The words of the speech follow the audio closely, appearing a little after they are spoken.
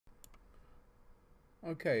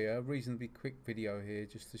Okay, a reasonably quick video here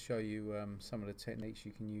just to show you some of the techniques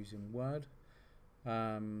you can use in Word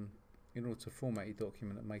um, in order to format your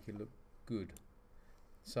document and make it look good.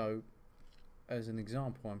 So as an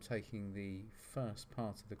example, I'm taking the first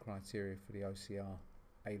part of the criteria for the OCR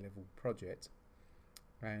A-level project,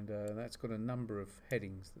 and that's got a number of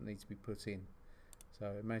headings that need to be put in.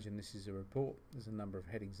 So imagine this is a report. There's a number of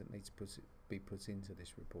headings that need to be put into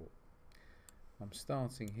this report. I'm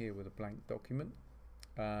starting here with a blank document.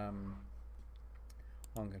 I'm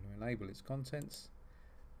going to enable its contents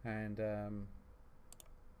and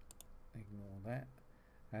ignore that,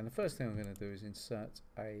 and the first thing I'm going to do is insert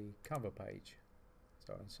a cover page.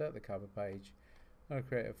 So I'll insert the cover page. I'm going to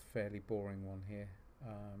create a fairly boring one here.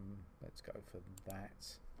 Let's go for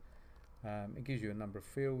that. It gives you a number of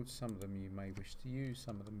fields. Some of them you may wish to use,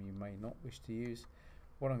 some of them you may not wish to use.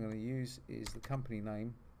 What I'm going to use is the company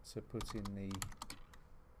name to put in the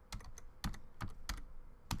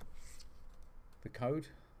code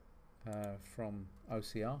from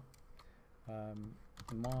OCR,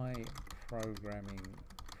 my programming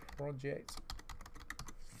project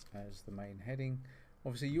as the main heading.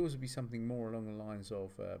 Obviously yours would be something more along the lines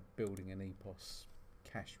of building an EPOS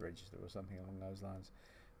cash register or something along those lines.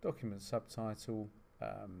 Document subtitle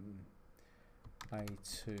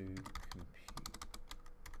A2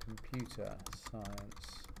 Computer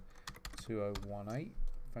Science 2018.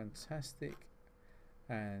 Fantastic.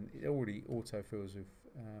 And it already autofills with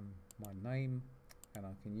my name, and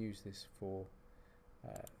I can use this for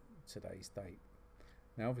today's date.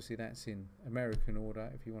 Now obviously that's in American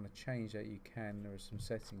order. If you want to change that you can. There are some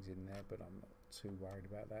settings in there, but I'm not too worried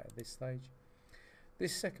about that at this stage.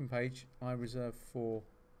 This second page I reserve for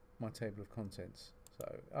my table of contents.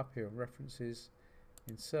 So up here on references,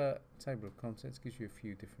 insert table of contents, gives you a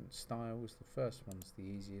few different styles. The first one's the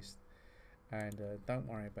easiest. And don't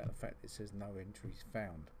worry about the fact that it says no entries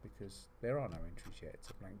found, because there are no entries yet. It's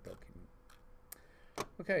a blank document.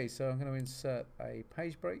 Okay, so I'm going to insert a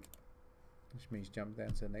page break, which means jump down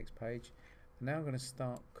to the next page. And now I'm going to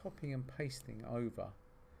start copying and pasting over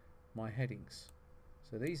my headings.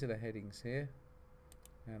 So these are the headings here,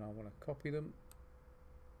 and I want to copy them.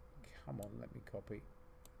 Come on, let me copy.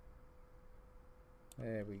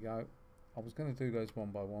 There we go. I was going to do those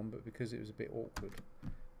one by one, but because it was a bit awkward,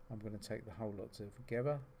 I'm going to take the whole lot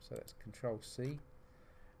together. So that's Control C,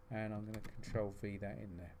 and I'm going to Control V that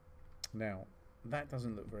in there. Now that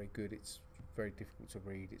doesn't look very good. It's very difficult to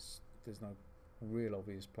read. There's no real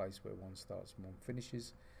obvious place where one starts and one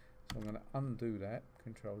finishes. So I'm going to undo that,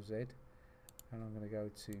 Control Z, and I'm going to go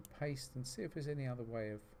to paste and see if there's any other way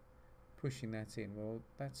of pushing that in. Well,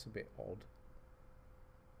 that's a bit odd.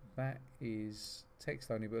 That is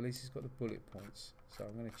text only, but at least it's got the bullet points. So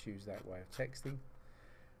I'm going to choose that way of texting.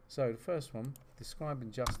 So the first one, describe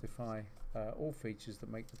and justify all features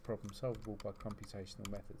that make the problem solvable by computational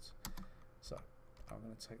methods. So I'm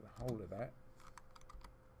going to take the whole of that.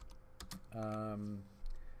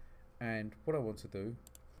 And what I want to do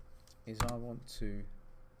is I want to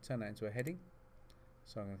turn that into a heading.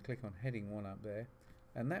 So I'm going to click on heading 1 up there,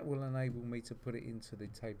 and that will enable me to put it into the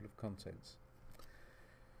table of contents.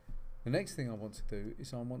 The next thing I want to do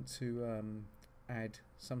is I want to add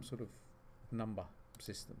some sort of number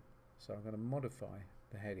system. So I'm going to modify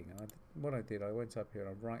the heading, and what I did, I went up here and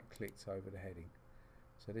I right clicked over the heading.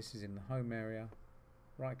 So this is in the home area,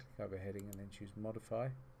 right click over heading and then choose modify,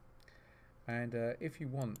 and if you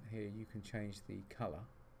want here you can change the color,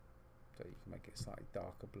 so you can make it slightly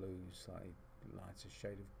darker blue, slightly lighter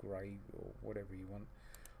shade of grey, or whatever you want.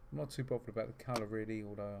 I'm not too bothered about the color really,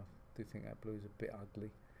 although I do think that blue is a bit ugly.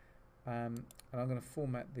 And I'm going to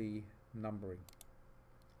format the numbering,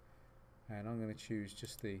 and I'm going to choose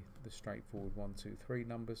just the straightforward 1, 2, 3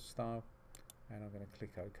 numbers style, and I'm going to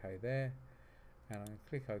click OK there, and I'm going to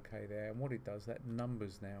click OK there, and what it does, that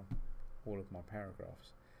numbers now all of my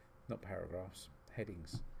paragraphs, not paragraphs,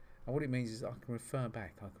 headings. And what it means is I can refer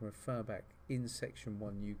back. In section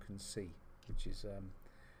 1 you can see, which is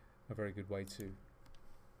a very good way to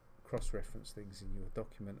cross-reference things in your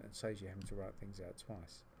document and saves you having to write things out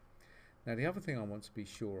twice. Now the other thing I want to be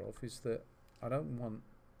sure of is that I don't want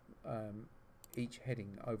each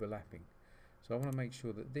heading overlapping. So I want to make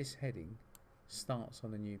sure that this heading starts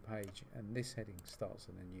on a new page and this heading starts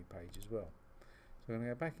on a new page as well. So I'm going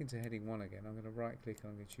to go back into heading 1 again. I'm going to right click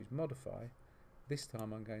and I'm going to choose modify. This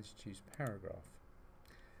time I'm going to choose paragraph,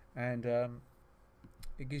 and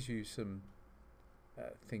it gives you some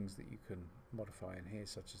things that you can modify in here,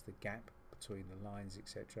 such as the gap between the lines,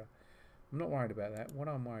 etc. I'm not worried about that. What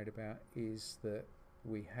I'm worried about is that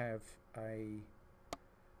we have a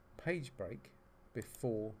page break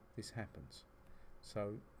before this happens.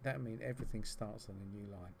 So that means everything starts on a new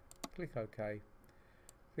line. Click OK,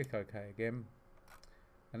 click OK again,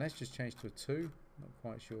 and that's just changed to a 2. Not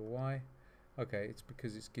quite sure why. Okay, it's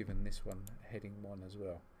because it's given this one heading 1 as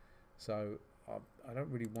well. So I don't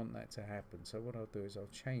really want that to happen. So what I'll do is I'll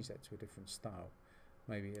change that to a different style,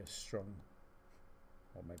 maybe a strong,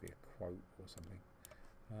 or maybe a quote or something.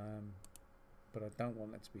 But I don't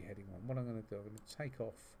want that to be heading 1. What I'm going to do, I'm going to take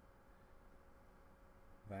off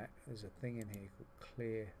that. There's a thing in here called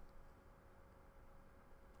clear.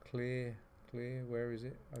 Where is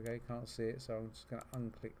it? Okay, can't see it, so I'm just going to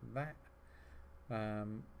unclick that,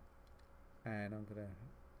 and I'm going to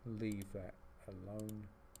leave that alone.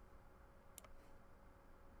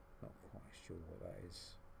 Not quite sure what that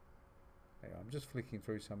is. Anyway, I'm just flicking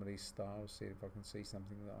through some of these styles, see if I can see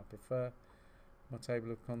something that I prefer. My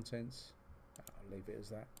table of contents, I'll leave it as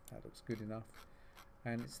that. That looks good enough.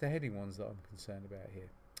 And it's the heading ones that I'm concerned about here.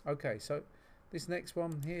 Okay, so this next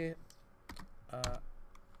one here,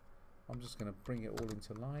 I'm just going to bring it all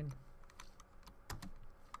into line.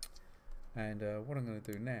 And what I'm going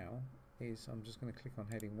to do now is I'm just going to click on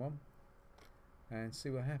heading 1 and see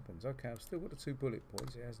what happens. Okay, I've still got the 2 bullet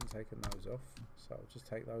points. It hasn't taken those off, so I'll just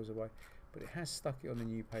take those away. But it has stuck it on the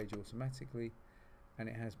new page automatically, and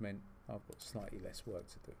it has meant I've got slightly less work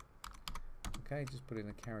to do. Okay, just put in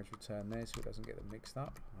a carriage return there so it doesn't get them mixed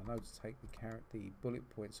up. I know to take the bullet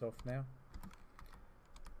points off now.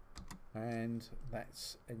 And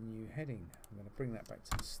that's a new heading. I'm going to bring that back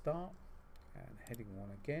to the start and heading 1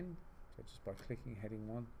 again. So just by clicking heading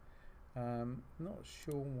 1. Not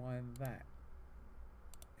sure why that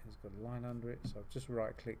has got a line under it, so I've just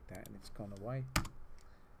right clicked that and it's gone away.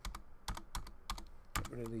 Get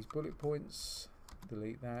rid of these bullet points,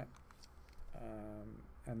 delete that,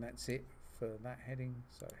 and that's it for that heading.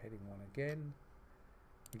 So heading 1 again,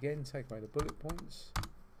 take away the bullet points.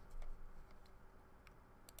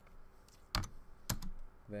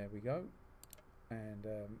 There we go, and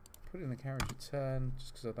put in the carriage return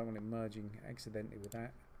just because I don't want it merging accidentally with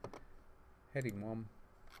that. Heading 1,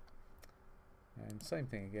 and same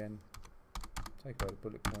thing again, take away the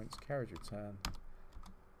bullet points, carriage return,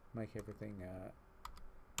 make everything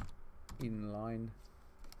in line,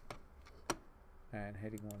 and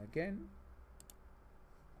heading 1 again,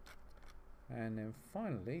 and then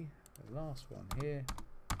finally the last one here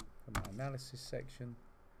for my analysis section,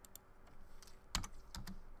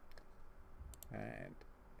 and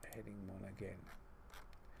heading 1 again.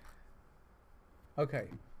 Okay,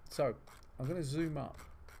 so I'm going to zoom up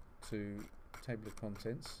to table of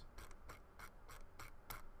contents,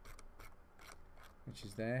 which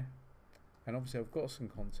is there, and obviously I've got some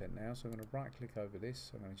content now, so I'm going to right click over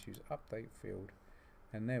this. I'm going to choose update field,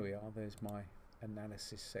 and there we are, there's my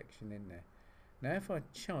analysis section in there. Now if I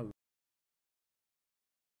chose,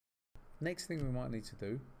 next thing we might need to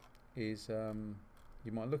do is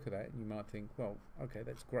you might look at that and you might think, well, okay,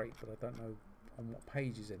 that's great, but I don't know on what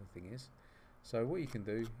pages anything is. So what you can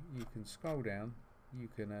do, you can scroll down, you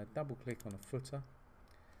can double click on a footer,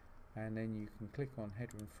 and then you can click on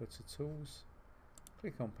header and footer tools,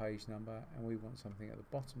 click on page number, and we want something at the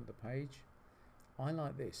bottom of the page. I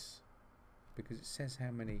like this because it says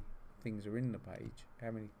how many things are in the page,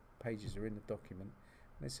 how many pages are in the document,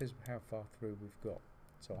 and it says how far through we've got.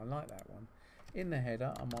 So I like that one. In the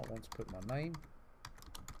header I might want to put my name,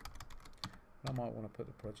 and I might want to put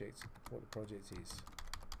the project, what the project is.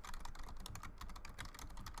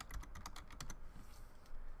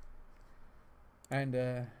 And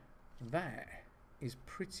that is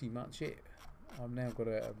pretty much it. I've now got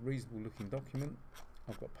a reasonable looking document.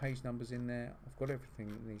 I've got page numbers in there. I've got everything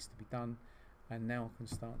that needs to be done, and now I can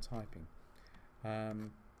start typing.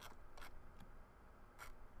 And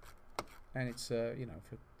it's you know,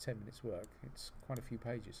 for 10 minutes work, it's quite a few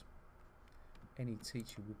pages. Any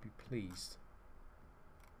teacher would be pleased.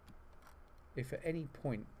 If at any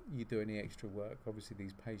point you do any extra work, obviously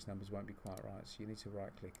these page numbers won't be quite right, so you need to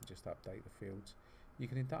right click and just update the fields. You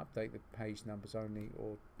can update the page numbers only,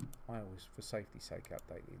 or I always, for safety's sake,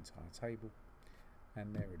 update the entire table.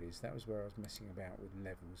 And there it is. That was where I was messing about with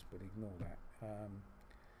levels, but ignore that.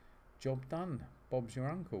 Job done. Bob's your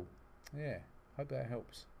uncle. Yeah, hope that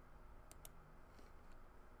helps.